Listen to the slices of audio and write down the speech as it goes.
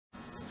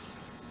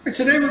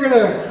Today we're going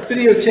to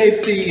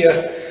videotape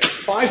the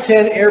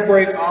 510 air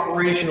brake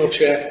operational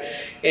check,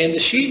 and the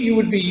sheet you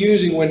would be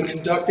using when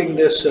conducting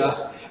this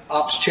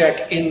ops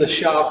check in the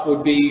shop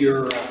would be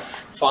your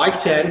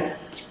 510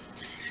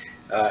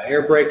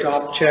 air brake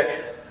op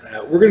check.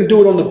 We're going to do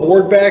it on the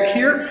board back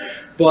here,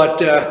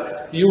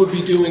 but you would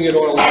be doing it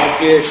on a live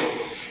vehicle.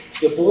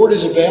 The board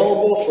is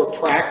available for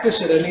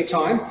practice at any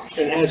time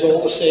and has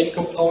all the same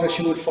components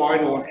you would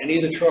find on any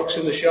of the trucks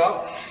in the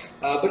shop.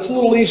 But it's a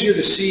little easier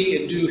to see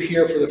and do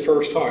here for the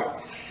first time.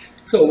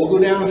 So we'll go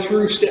down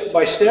through step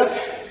by step.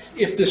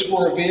 If this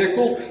were a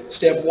vehicle,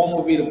 step one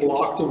would be to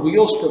block the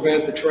wheels,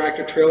 prevent the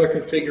tractor trailer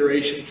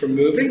configuration from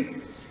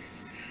moving.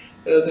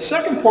 The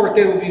second part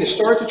then would be to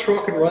start the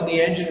truck and run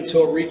the engine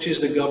until it reaches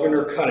the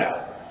governor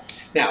cutout.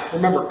 Now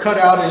remember,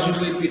 cutout is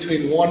usually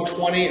between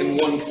 120 and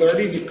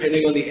 130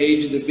 depending on the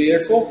age of the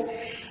vehicle.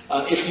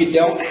 If you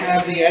don't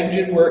have the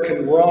engine where it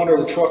can run or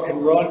the truck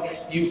can run,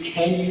 you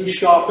can use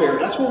shop air.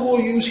 That's what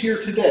we'll use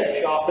here today,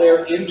 shop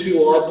air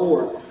into our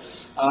board.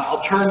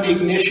 I'll turn the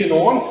ignition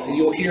on and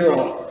you'll hear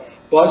a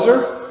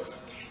buzzer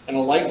and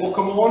a light will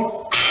come on, and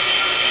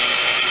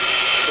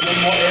then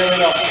we'll air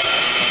it up.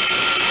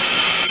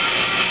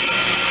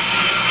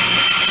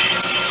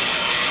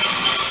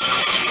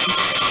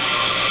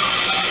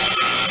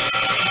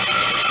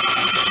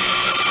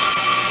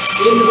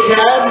 In the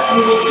cab,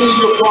 you will see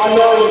your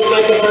primary and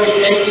secondary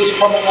gauges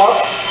coming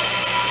up.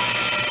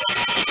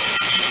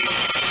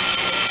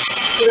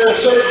 At a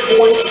certain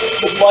point,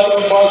 the light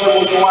and buzzer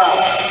will go out.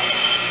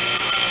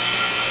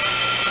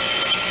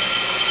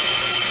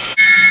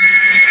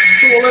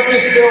 So we'll let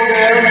this build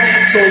down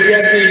until we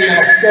get the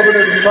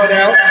governor to cut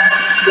out.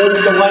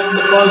 Notice the light and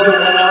the buzzer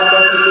went out.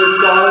 That's a good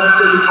sign.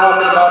 We'll be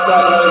talking about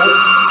that later.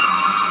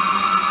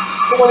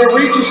 So when it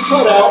reaches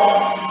cutout,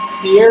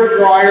 the air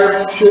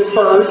dryer should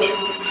purge.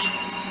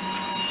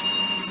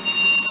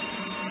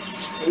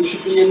 We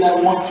should be in that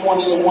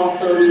 120 to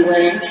 130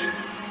 range,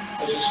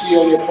 as you see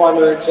on your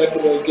primary and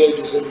secondary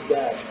gauges in the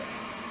dash.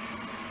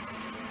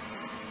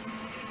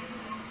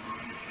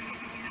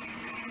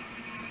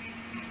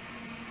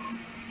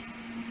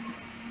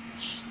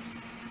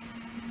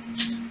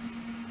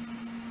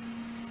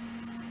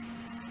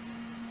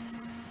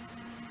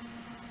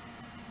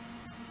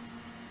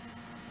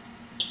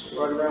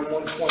 Right around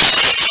 120.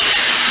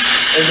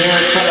 And there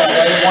it cut out,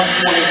 right at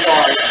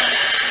 125.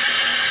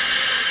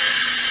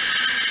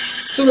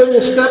 So then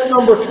the step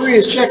number 3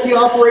 is check the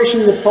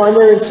operation of the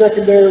primary and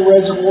secondary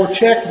reservoir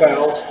check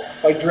valves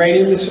by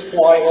draining the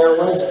supply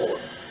air reservoir.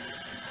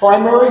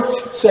 Primary,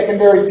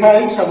 secondary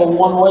tanks have a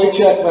one-way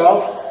check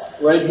valve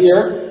right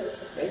here,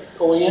 okay,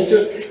 going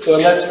into, so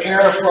it lets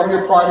air from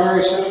your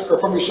primary or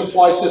from your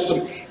supply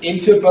system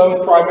into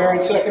both primary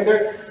and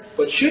secondary,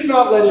 but should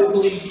not let it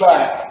bleed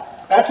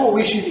back. That's what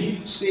we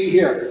should see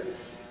here.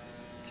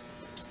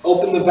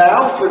 Open the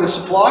valve for the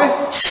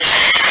supply.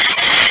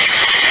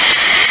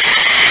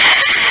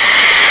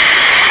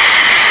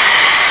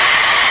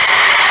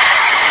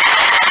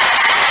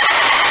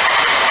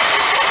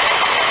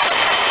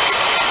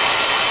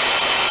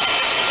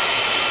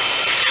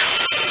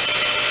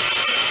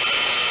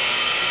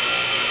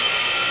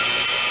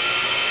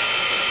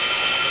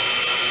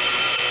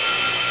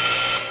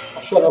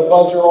 Shut our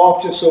buzzer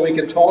off just so we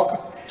can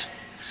talk.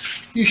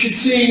 You should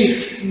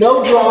see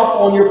no drop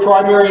on your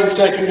primary and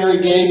secondary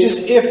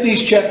gauges if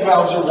these check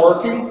valves are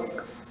working.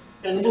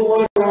 And we're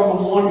right around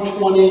the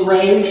 120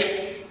 range,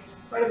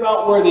 right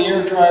about where the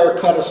air dryer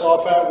cut us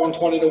off at,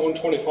 120 to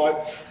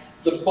 125.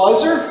 The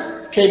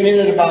buzzer came in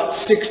at about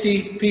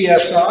 60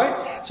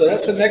 psi. So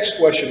that's the next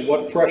question.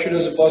 What pressure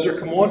does the buzzer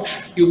come on?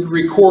 You would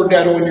record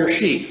that on your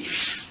sheet.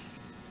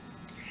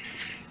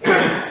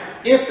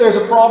 If there's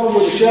a problem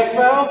with the check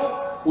valve,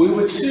 we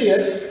would see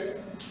it,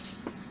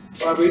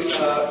 probably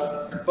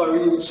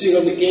you would see it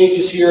on the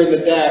gauges here in the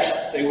dash.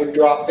 They would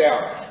drop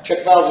down.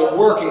 Check valves are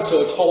working,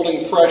 so it's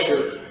holding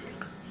pressure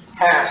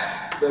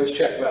past those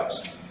check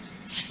valves.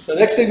 The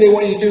next thing they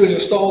want you to do is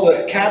install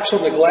the caps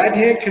on the glad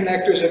hand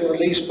connectors and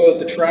release both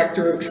the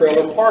tractor and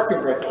trailer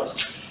parking brake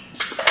lines.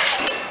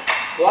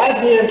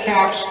 Glad hand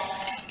caps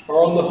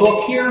are on the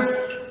hook here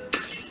at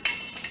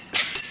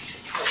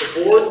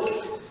the board.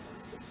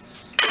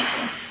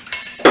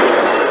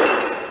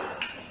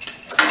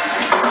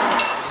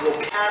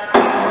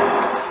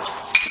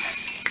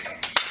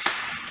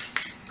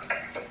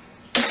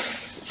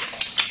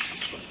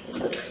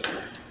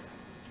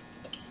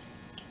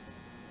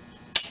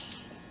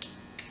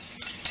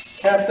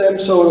 Cap them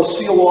so it'll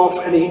seal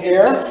off any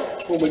air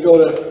when we go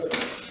to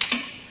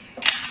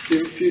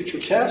do future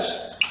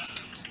tests.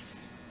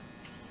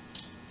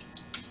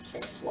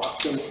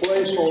 Locked in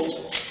place,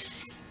 hold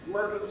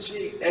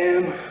emergency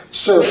and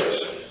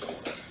service.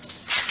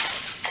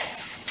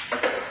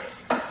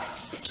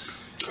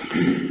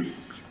 And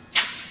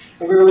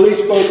we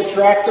release both the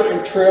tractor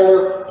and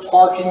trailer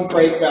parking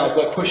brake valve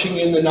by pushing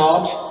in the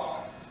knobs.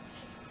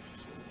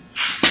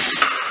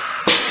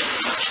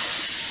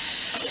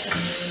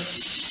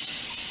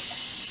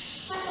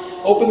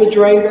 Open the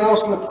drain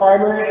valves in the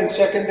primary and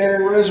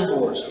secondary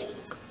reservoirs.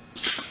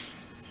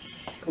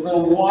 We're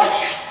going to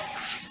watch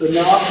the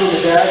knobs in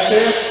the dash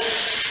there.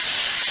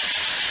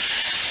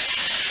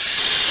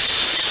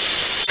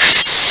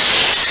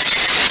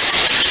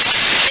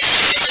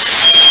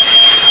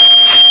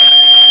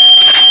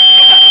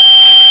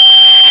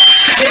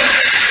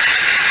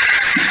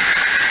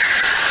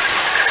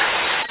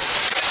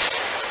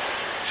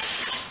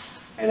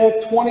 And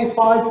at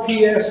 25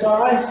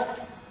 psi,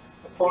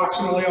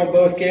 approximately on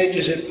both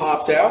gauges, it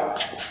popped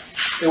out.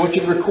 And want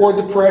you to record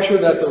the pressure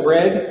that the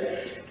red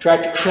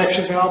tractor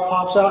protection valve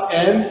pops out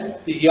and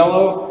the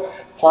yellow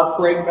park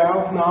brake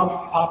valve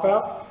knob pop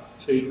out.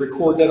 So you'd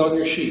record that on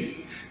your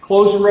sheet.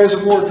 Close the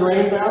reservoir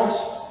drain valves,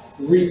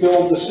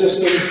 rebuild the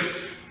system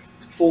to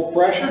full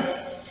pressure.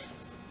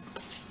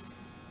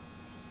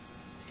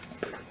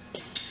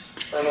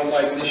 Turn on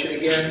my ignition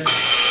again.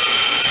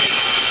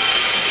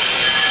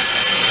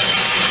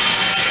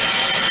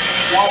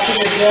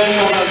 Watching again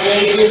on our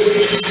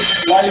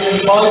gauges, light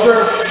and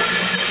buzzer.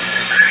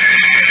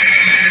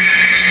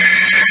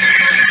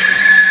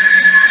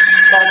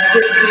 About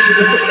 60, just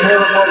a hair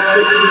above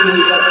 60,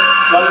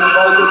 light and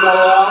buzzer go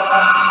out.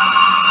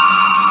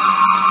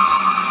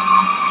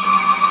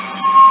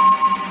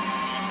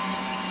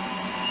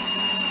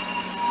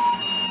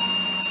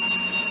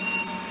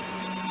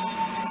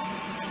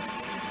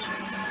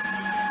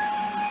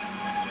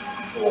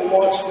 We'll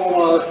watch when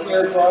our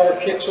air dryer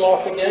kicks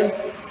off again.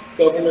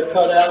 Governor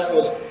cutout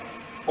was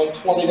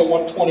 120 to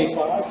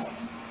 125.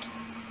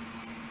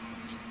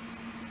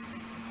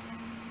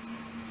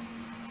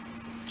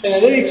 And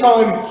at any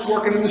time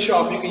working in the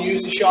shop, you can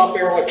use the shop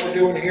air like we're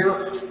doing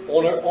here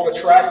on a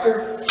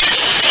tractor.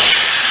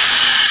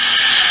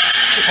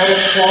 Have it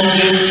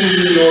plumbed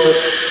into your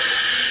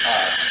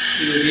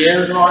either the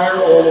air dryer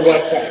or the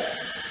wet tank.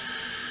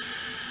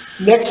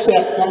 Next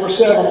step, number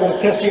 7, we're going to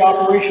test the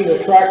operation of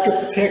the tractor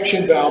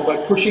protection valve by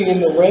pushing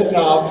in the red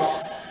knob.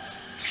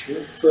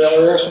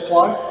 Trailer air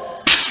supply.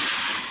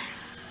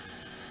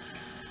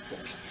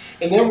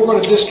 And then we're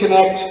going to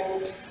disconnect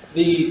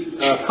the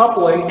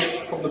coupling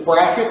from the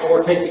bracket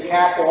or take the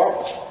cap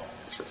off.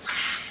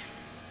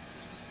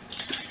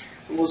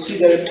 And we'll see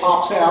that it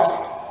pops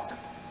out.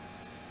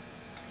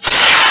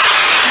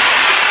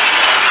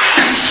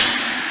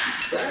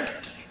 Okay.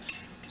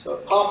 So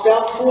it popped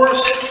out for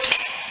us.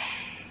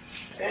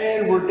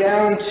 And we're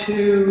down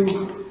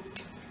to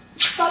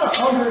about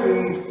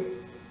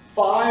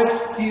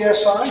 105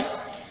 psi.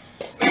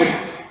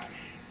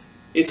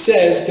 It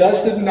says,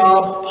 does the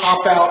knob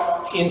pop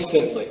out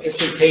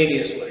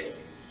instantaneously?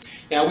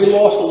 Now we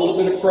lost a little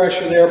bit of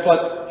pressure there,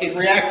 but it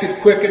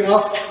reacted quick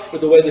enough with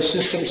the way the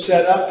system's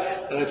set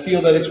up that I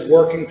feel that it's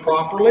working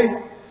properly.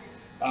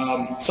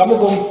 Some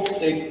of them,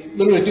 they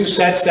literally do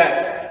sense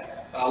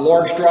that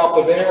large drop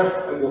of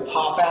air and will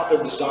pop out.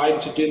 They're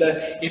designed to do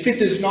that. If it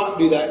does not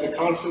do that and it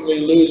constantly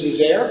loses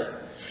air,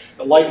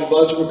 the light and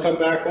buzzer will come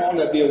back on.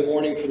 That'd be a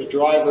warning for the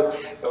driver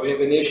that we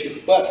have an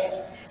issue.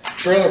 But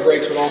trailer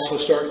brakes would also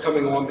start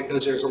coming on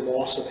because there's a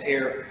loss of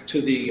air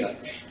to the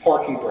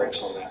parking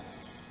brakes on that.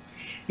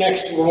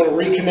 Next, we're going to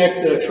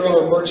reconnect the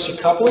trailer emergency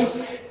coupling.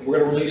 We're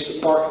going to release the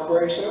parking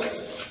brakes out.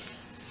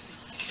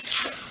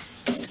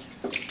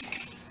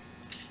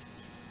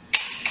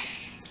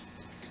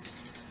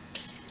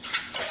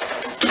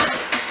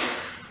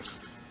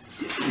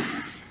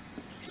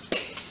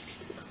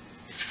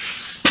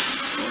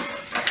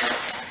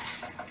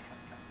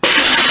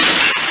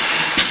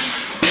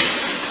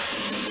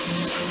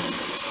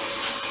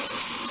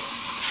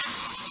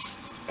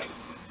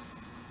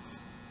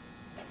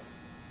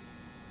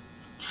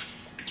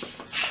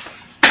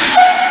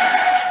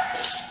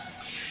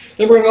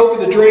 Then we're going to open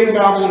the drain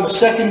valve on the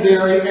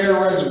secondary air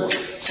reservoir.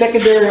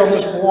 Secondary on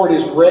this board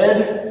is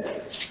red.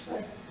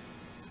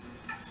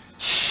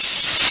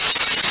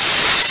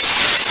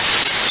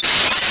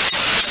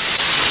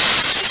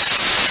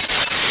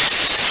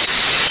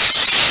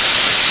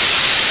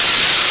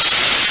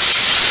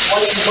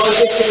 Light and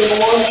buzzer came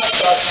on,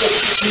 about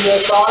 60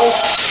 psi.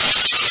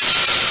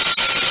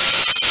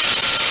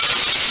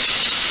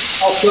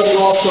 I'll shut it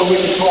off so we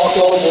can talk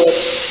over it.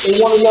 We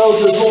want to know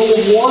there's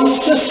only one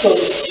system.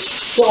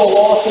 So a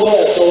loss of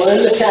air. So we're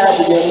in the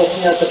cab again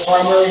looking at the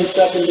primary and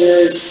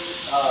secondary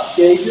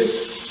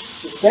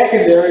gauges. The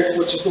secondary,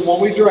 which is the one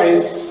we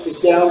drained, is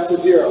down to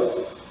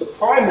 0. The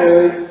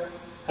primary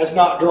has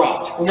not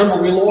dropped.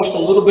 Remember, we lost a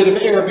little bit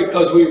of air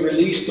because we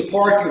released the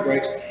parking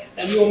brakes.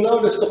 And you'll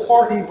notice the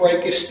parking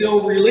brake is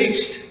still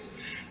released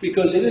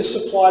because it is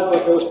supplied by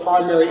both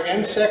primary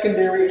and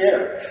secondary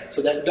air.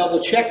 So that double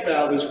check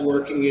valve is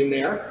working in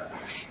there.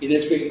 It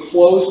has been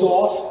closed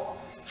off,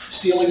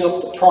 sealing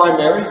up the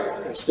primary.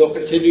 And still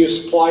continue to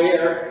supply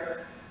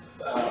air.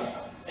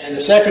 And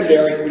the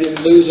secondary, we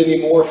didn't lose any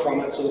more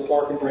from it, so the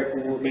parking brake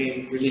will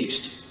remain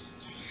released.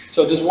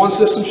 So does one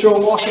system show a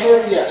loss of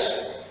air?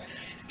 Yes.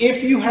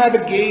 If you have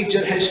a gauge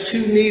that has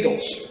 2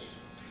 needles,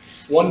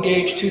 one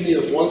gauge, 2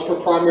 needles, one's for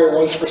primary,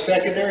 one's for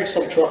secondary,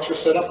 some trucks are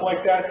set up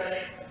like that,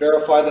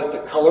 verify that the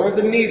color of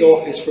the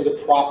needle is for the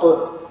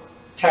proper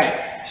tank.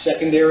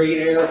 Secondary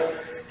air,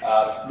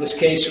 in this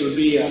case it would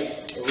be a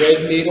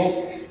red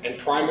needle. and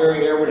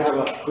primary air would have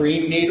a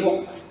green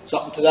needle,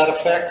 something to that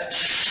effect,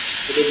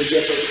 it is a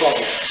different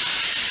color.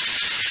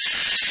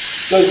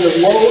 Does the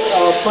low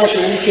pressure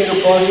indicator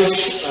buzzer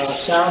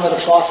sound at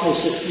approximately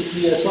 60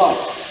 psi?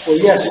 Well,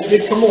 yes, it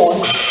did come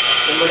on.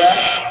 Remember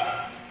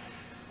that?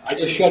 I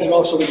just shut it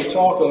off so we could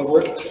talk over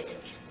it.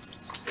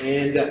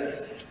 And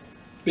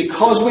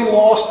because we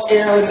lost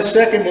air in the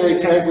secondary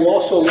tank, we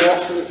also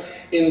lost it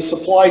in the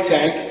supply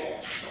tank.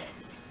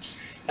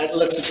 That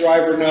lets the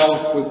driver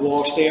know we've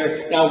lost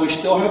air. Now, we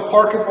still have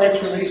parking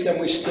brakes released, and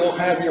we still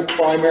have your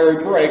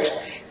primary brakes.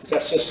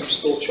 That system's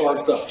still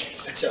charged up.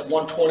 It's at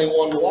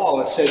 121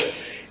 law. It says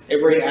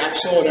every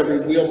axle and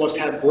every wheel must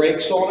have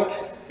brakes on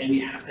it, and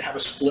you have to have a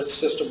split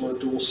system or a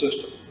dual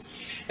system.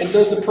 And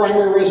does the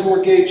primary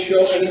reservoir gauge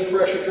show any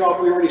pressure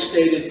drop? We already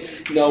stated,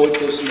 no, it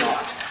does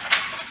not.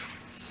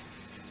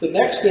 The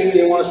next thing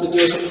they want us to do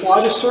is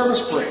apply the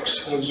service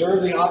brakes and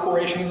observe the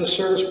operation of the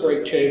service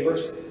brake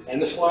chambers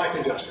and the slack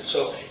adjuster.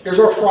 So here's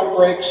our front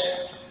brakes,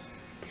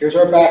 here's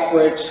our back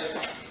brakes.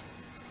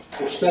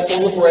 We'll step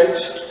on the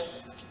brakes.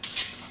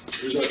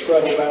 Here's our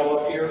treadle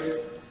valve up here.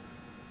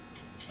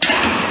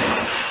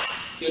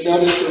 You'll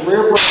notice the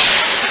rear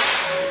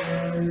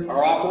brakes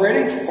are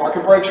operating,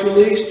 parking brakes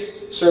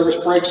released, service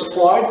brakes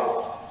applied.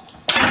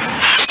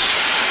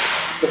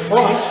 The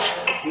front,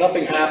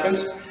 nothing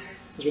happens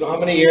because we don't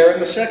have any air in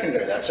the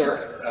secondary. That's our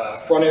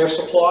front air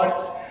supply.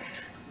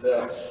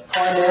 The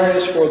primary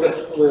is for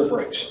the rear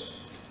brakes.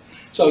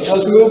 So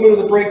does movement of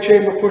the brake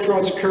chamber push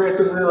rods occur at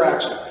the rear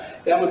axle?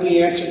 That would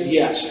be answered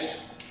yes.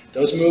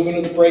 Does movement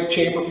of the brake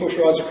chamber push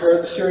rods occur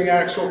at the steering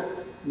axle?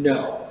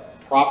 No.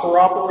 Proper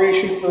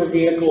operation for a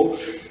vehicle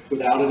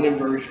without an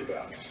inversion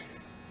valve.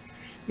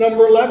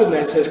 Number 11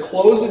 then says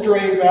close the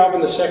drain valve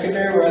in the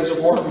secondary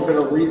reservoir. We're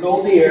going to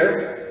rebuild the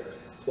air.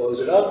 Close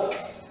it up.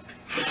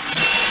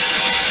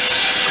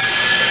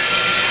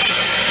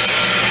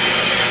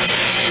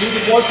 You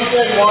can once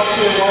again watch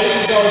your light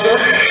and buzzer.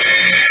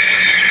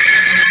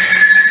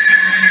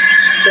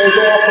 Goes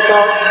off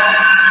about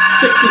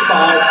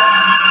 65.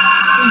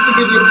 You can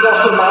give you plus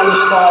or minus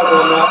 5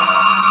 on that.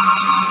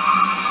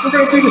 We're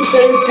going to do the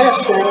same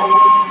test now,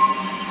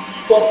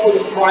 but for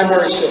the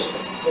primary system.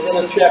 We're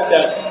going to check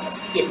that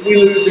if we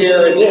lose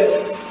air in it,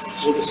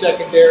 will the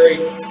secondary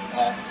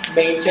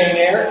maintain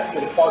air?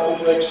 Will the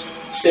parking brakes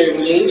stay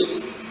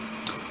released?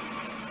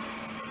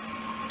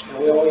 And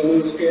we only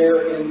lose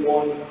air in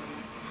one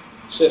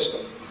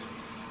system.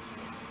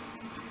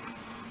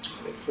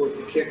 Wait for it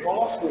to kick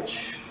off,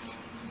 which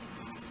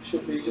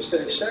should be just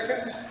any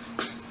second.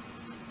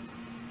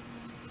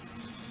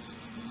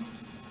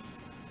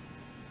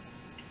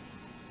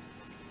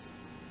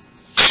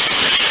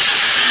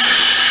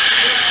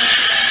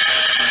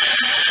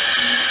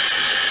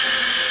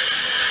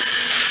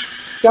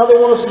 Now they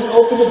want us to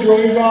open the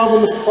drain valve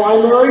in the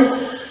primary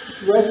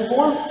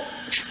reservoir.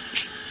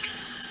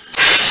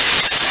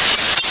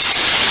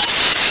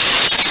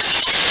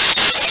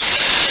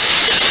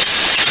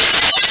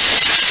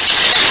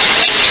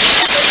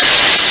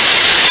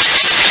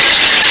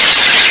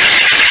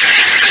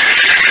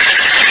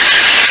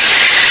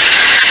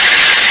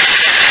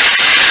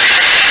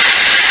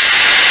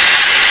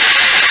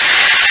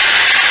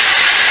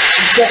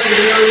 The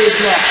secondary is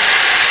not.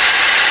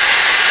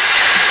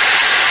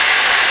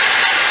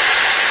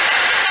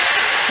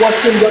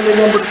 Questions under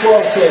number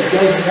 12 says,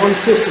 does one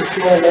system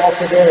show a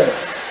loss of air?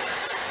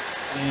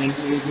 And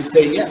we would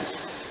say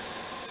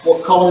yes.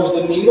 What color is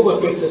the needle?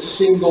 If it's a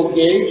single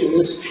gauge, in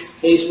this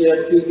case we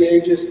have 2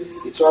 gauges,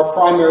 it's our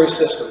primary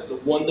system, the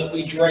one that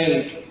we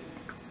drained.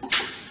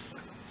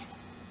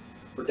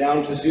 We're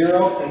down to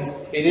 0, and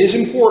it is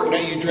important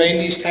that you drain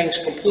these tanks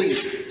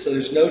completely, so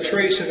there's no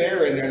trace of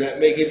air in there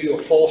that may give you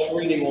a false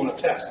reading on a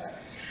test.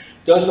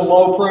 Does the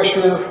low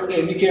pressure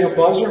indicator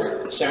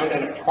buzzer sound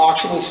at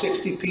approximately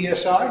 60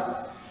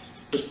 psi?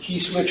 Put the key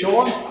switch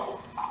on.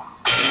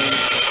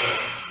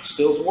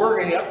 Still's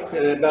working, yep.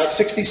 And at about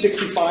 60,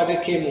 65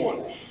 it came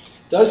on.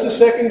 Does the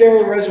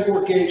secondary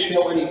reservoir gauge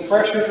show any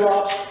pressure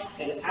drops?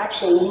 And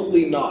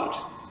absolutely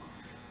not.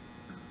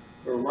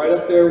 We're right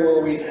up there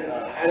where we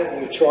had it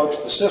when we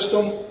charged the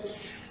system.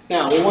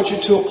 Now we want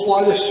you to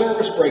apply the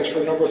service brakes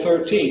for number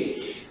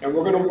 13. And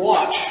we're going to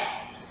watch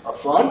our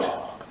front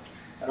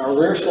and our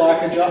rear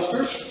slack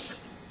adjusters.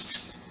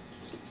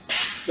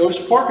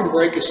 Notice parking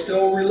brake is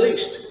still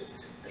released.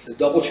 It's the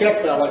double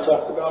check valve I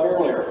talked about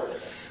earlier.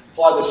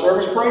 Apply the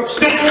service brakes.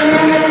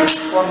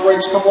 Front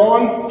brakes come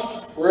on.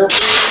 Rear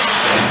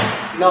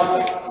brakes,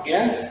 nothing.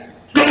 Again.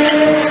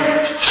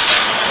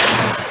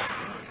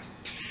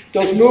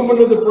 Does movement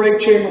of the brake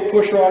chamber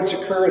push rods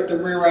occur at the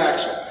rear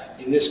axle?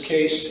 In this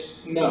case,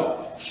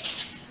 no.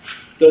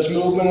 Does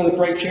movement of the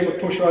brake chamber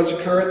push rods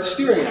occur at the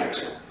steering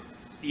axle?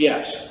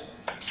 Yes.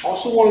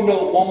 Also want to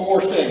note one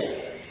more thing.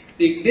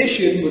 The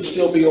ignition would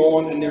still be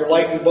on and their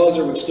light and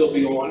buzzer would still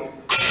be on.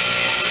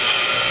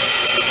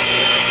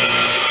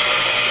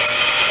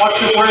 Watch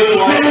your brake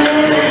light.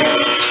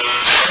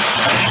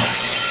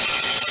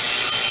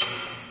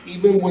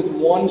 Even with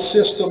one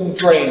system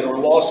drain or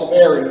loss of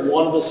air in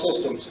one of the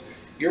systems,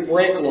 your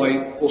brake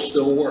light will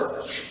still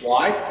work.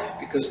 Why?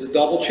 Because the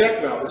double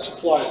check valve that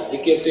supplies it,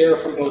 it gets air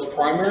from both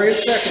primary and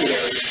secondary.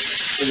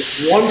 And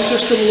if one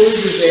system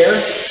loses air,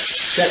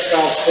 check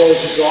valve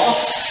closes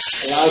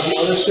off, allows the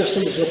other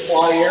system to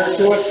apply air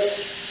to it,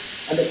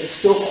 and it can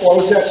still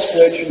close that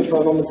switch and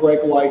turn on the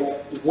brake light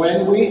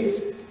when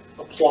we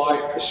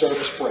apply the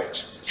service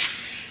brakes.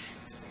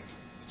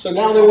 So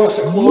now they want us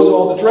to close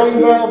all the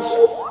drain valves.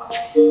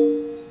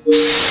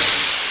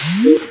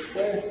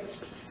 Okay.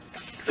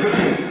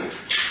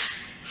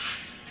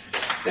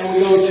 Then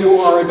we go to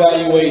our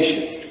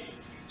evaluation.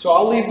 So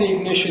I'll leave the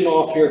ignition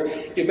off here.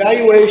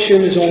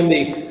 Evaluation is on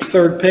the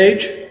third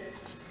page,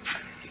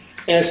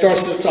 and it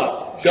starts at the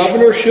top.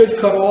 Governor should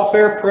cut off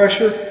air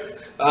pressure,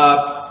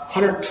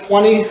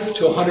 120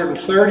 to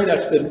 130,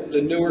 that's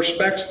the newer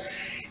specs,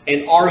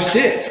 and ours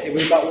did. It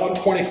was about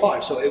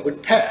 125, so it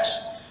would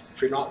pass.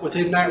 If you're not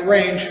within that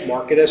range,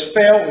 mark it as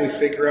fail, and we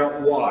figure out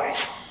why.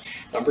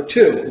 Number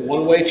two,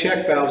 one-way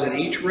check valves in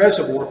each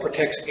reservoir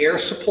protects air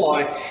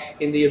supply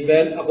in the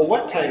event of a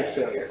wet tank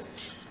failure.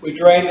 We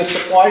drain the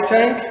supply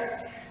tank.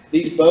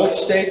 These both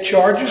stay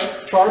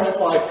charged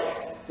by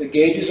the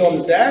gauges on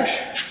the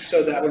dash,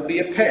 so that would be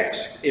a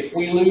pass. If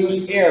we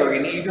lose air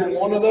in either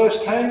one of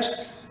those tanks,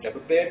 we have a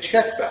bad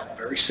check valve.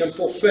 Very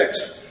simple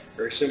fix,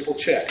 very simple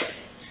check.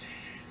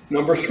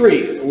 Number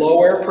three,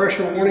 low air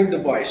pressure warning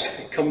device.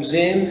 It comes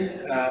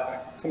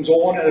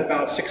on at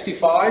about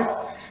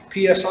 65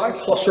 PSI,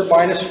 plus or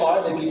minus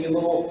 5. They give you a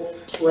little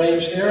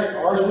range there.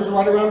 Ours was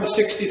right around the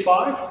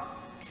 65.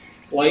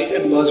 Light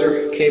and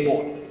buzzer came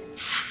on.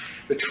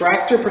 The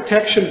tractor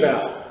protection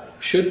valve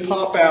should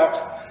pop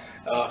out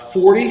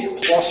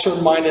 40 plus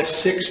or minus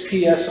 6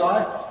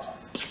 PSI.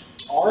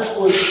 Ours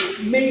was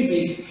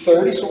maybe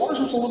 30, so ours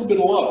was a little bit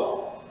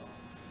low.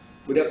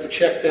 We'd have to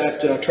check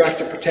that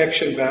tractor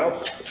protection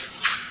valve,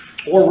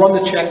 or run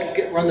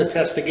the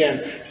test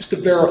again, just to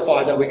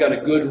verify that we got a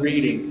good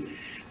reading.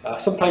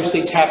 Sometimes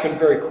things happen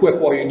very quick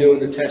while you're doing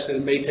the test, and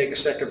it may take a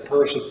second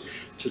person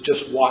to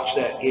just watch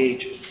that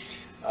gauge.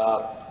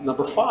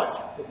 Number five,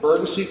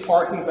 emergency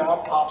parking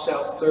valve pops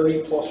out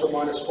 30 plus or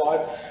minus 5.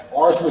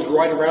 Ours was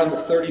right around the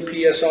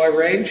 30 PSI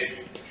range,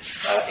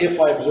 if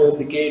I observed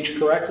the gauge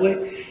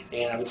correctly,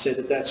 and I would say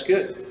that that's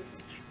good.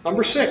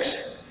 Number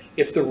six,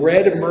 if the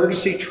red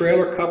emergency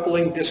trailer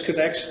coupling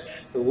disconnects,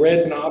 the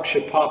red knob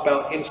should pop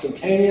out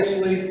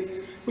instantaneously.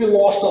 We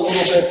lost a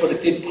little bit, but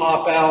it did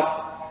pop out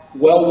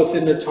well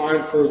within the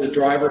time for the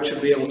driver to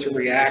be able to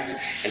react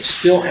and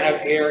still have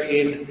air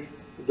in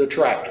the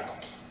tractor.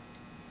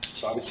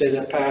 So I would say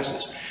that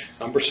passes.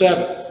 Number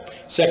seven,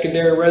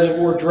 secondary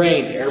reservoir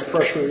drained. Air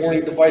pressure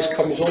warning device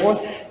comes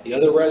on. The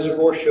other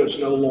reservoir shows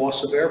no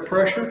loss of air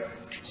pressure.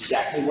 That's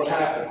exactly what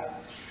happened.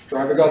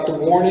 Driver got the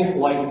warning,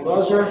 light and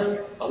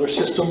buzzer. Other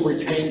system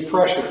retained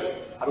pressure.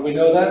 How do we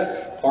know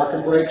that?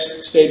 Parking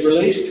brakes stayed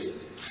released.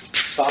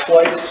 Stop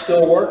lights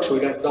still work, so we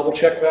got double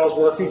check valves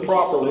working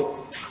properly.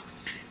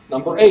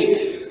 Number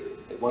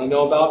eight, they want to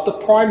know about the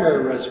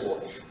primary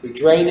reservoir. We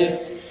drain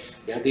it.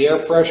 The air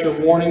pressure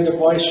warning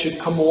device should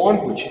come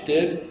on, which it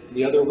did.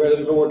 The other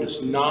reservoir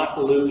does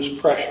not lose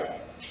pressure.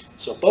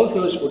 So both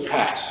those would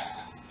pass.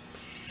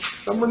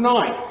 Number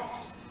nine,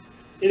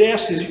 it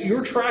asks, is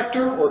your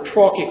tractor or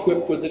truck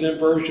equipped with an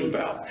inversion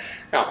valve?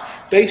 Now,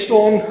 based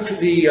on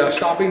the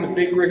Stopping the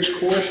Big Rigs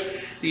course,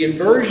 the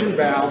inversion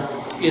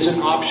valve is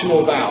an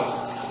optional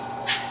valve.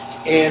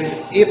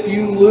 And if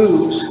you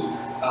lose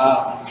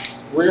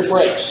rear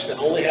brakes and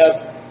only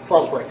have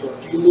front brakes, or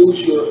if you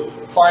lose your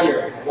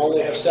primary and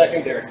only have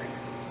secondary,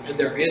 and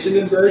there is an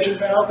inversion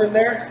valve in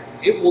there,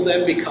 it will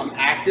then become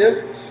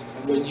active.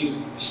 And when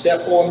you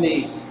step on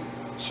the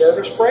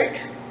service brake,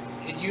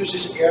 it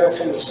uses air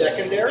from the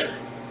secondary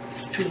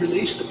to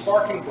release the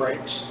parking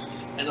brakes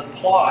and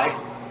apply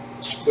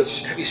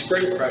with heavy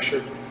spring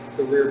pressure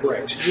the rear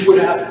brakes. You would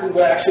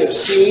actually have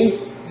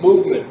seen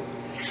movement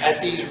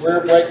at these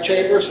rear brake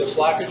chambers and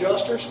slack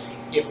adjusters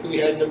if we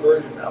had an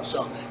inversion valve.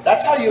 So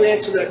that's how you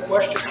answer that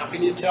question. How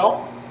can you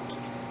tell?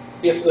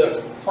 If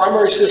the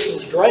primary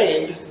system's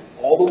drained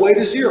all the way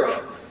to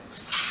zero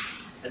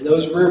and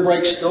those rear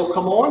brakes still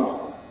come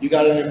on, you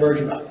got an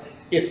inversion valve.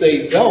 If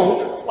they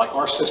don't, like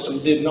our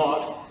system did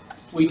not,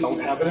 we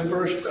don't have an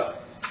inversion valve.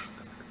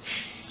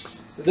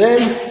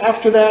 Then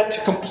after that,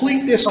 to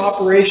complete this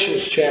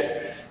operations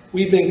check,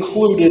 we've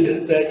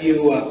included that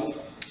you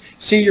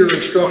see your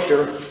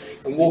instructor,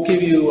 and we'll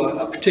give you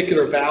a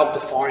particular valve to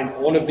find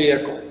on a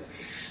vehicle.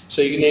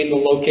 So you can name the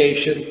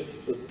location,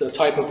 the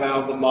type of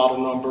valve, the model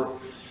number,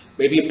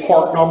 maybe a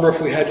part number if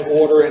we had to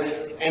order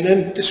it, and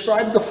then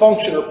describe the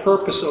function or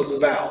purpose of the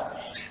valve.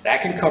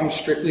 That can come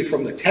strictly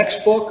from the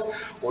textbook,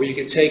 or you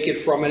can take it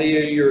from any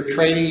of your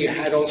training you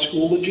had on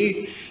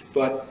Schoology,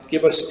 but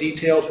give us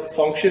detailed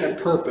function and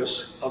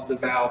purpose of the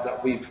valve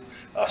that we've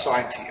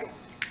assigned to you.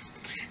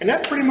 And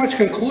that pretty much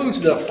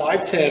concludes the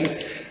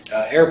 510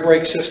 air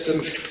brake system,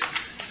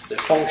 the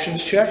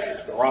functions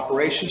check, or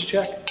operations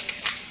check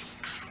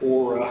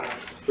for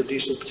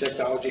diesel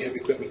technology, heavy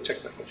equipment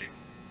technology.